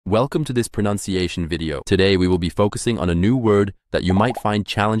Welcome to this pronunciation video. Today we will be focusing on a new word that you might find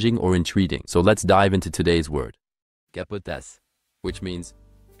challenging or intriguing. So let's dive into today's word. Capotasse, which means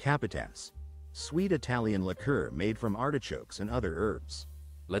Capotasse, sweet Italian liqueur made from artichokes and other herbs.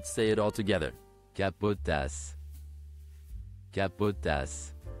 let's say it all together. Capotasse.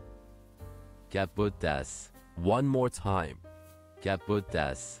 Capotasse. Capotasse. One more time.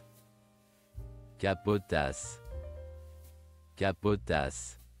 Capotasse. Capotasse.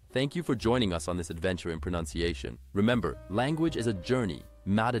 Capotasse. Thank you for joining us on this adventure in pronunciation. Remember, language is a journey,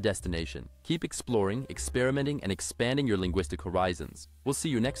 not a destination. Keep exploring, experimenting, and expanding your linguistic horizons. We'll see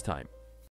you next time.